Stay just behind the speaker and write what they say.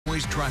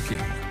Always tracking,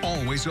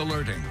 always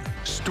alerting.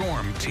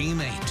 Storm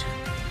Team 8.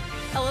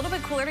 A little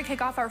bit cooler to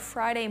kick off our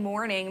Friday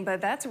morning,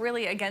 but that's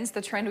really against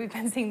the trend we've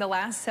been seeing the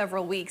last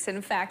several weeks. In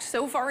fact,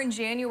 so far in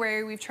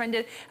January, we've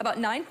trended about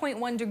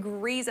 9.1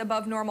 degrees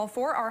above normal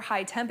for our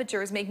high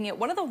temperatures, making it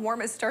one of the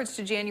warmest starts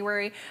to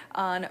January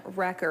on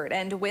record.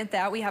 And with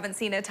that, we haven't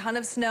seen a ton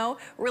of snow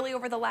really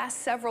over the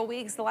last several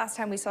weeks. The last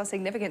time we saw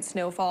significant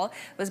snowfall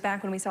was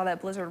back when we saw that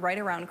blizzard right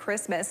around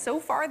Christmas. So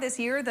far this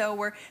year, though,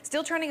 we're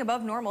still trending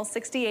above normal,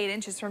 68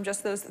 inches from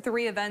just those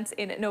 3 events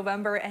in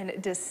November and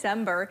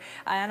December.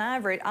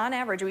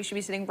 On average, we should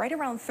be sitting right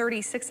around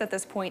 36 at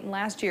this point. And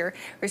last year,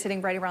 we're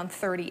sitting right around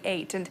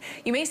 38. And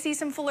you may see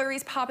some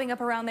flurries popping up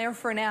around there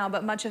for now,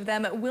 but much of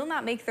them will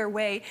not make their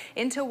way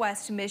into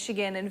West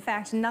Michigan. In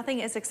fact, nothing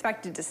is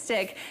expected to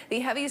stick. The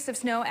heaviest of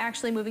snow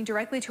actually moving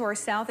directly to our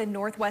south and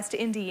northwest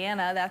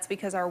Indiana. That's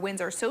because our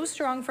winds are so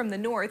strong from the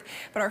north,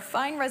 but our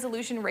fine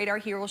resolution radar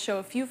here will show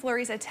a few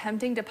flurries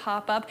attempting to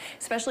pop up,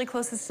 especially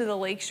closest to the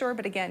lakeshore,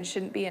 but again,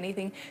 shouldn't be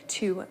anything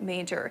too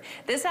major.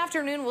 This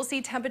afternoon, we'll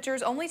see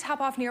temperatures only top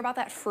off near about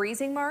that freezing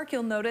mark.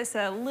 You'll notice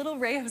a little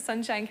ray of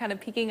sunshine kind of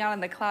peeking out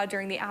on the cloud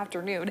during the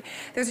afternoon.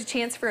 There's a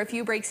chance for a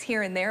few breaks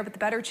here and there, but the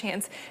better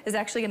chance is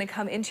actually going to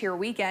come into your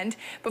weekend.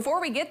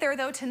 Before we get there,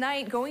 though,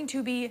 tonight going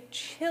to be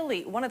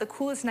chilly. One of the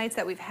coolest nights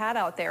that we've had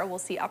out there. We'll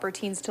see upper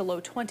teens to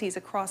low 20s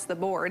across the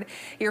board.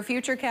 Your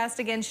futurecast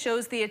again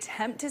shows the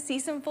attempt to see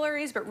some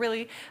flurries, but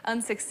really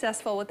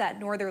unsuccessful with that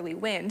northerly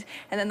wind.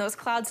 And then those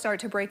clouds start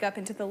to break up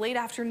into the late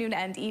afternoon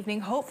and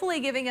evening, hopefully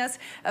giving us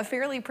a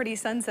fairly pretty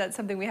sunset,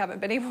 something we haven't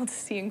been able to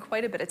see in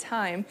quite a bit of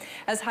time.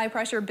 As high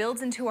pressure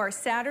builds into our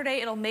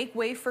Saturday, it'll make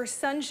way for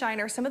sunshine,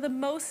 or some of the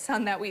most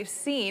sun that we've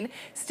seen.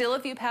 Still a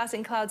few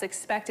passing clouds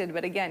expected,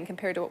 but again,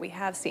 compared to what we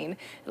have seen,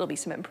 it'll be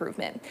some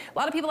improvement. A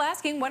lot of people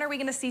asking, when are we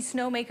going to see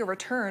snow make a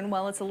return?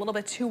 Well, it's a little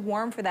bit too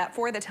warm for that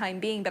for the time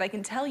being, but I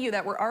can tell you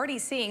that we're already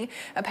seeing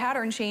a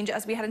pattern change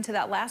as we head into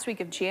that last week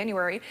of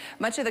January.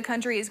 Much of the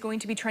country is going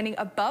to be trending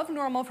above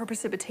normal for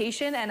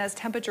precipitation, and as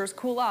temperatures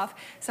cool off,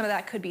 some of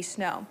that could be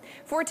snow.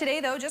 For today,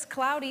 though, just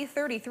cloudy,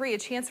 33, a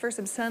chance for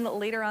some sun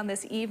later on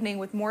this evening,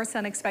 with more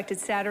sun expected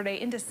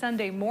Saturday into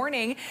Sunday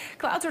morning.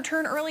 Clouds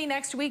return early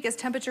next week as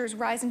temperatures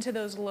rise into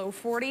those low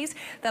 40s.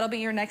 That'll be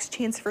your next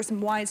chance for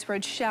some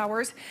widespread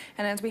showers.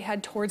 And as we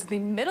head towards the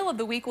middle of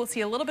the week, we'll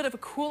see a little bit of a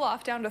cool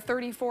off down to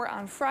 34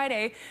 on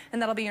Friday,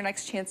 and that'll be your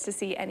next chance to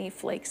see any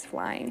flakes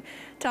flying.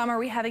 Tom, are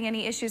we having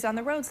any issues on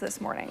the roads this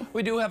morning?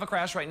 We do have a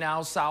crash right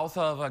now south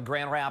of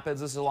Grand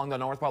Rapids. This is along the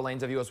northbound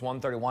lanes of US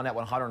 131 at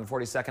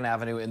 142nd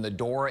Avenue in the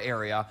Door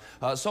area.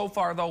 So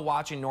far, though,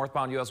 watching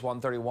northbound US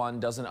 131,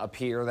 doesn't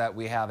appear that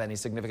we have any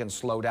significant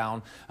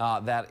slowdown.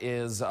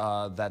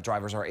 That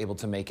drivers are able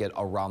to make it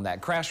around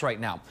that crash right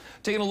now.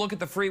 Taking a look at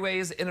the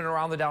freeways in and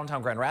around the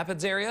downtown Grand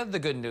Rapids area, the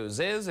good news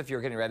is if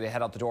you're getting ready to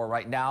head out the door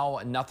right now,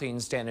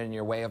 nothing's standing in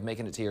your way of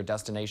making it to your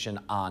destination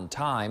on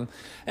time.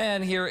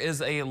 And here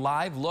is a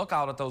live look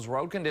out at those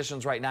road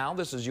conditions right now.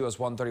 This is US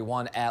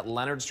 131 at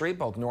Leonard Street,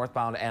 both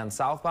northbound and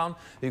southbound.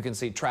 You can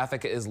see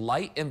traffic is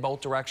light in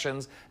both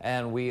directions,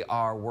 and we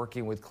are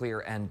working with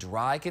clear and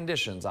dry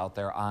conditions out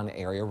there on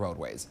area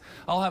roadways.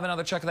 I'll have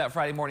another check of that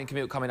Friday morning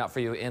commute coming up for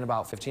you in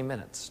about 15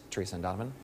 minutes. Teresa and Donovan.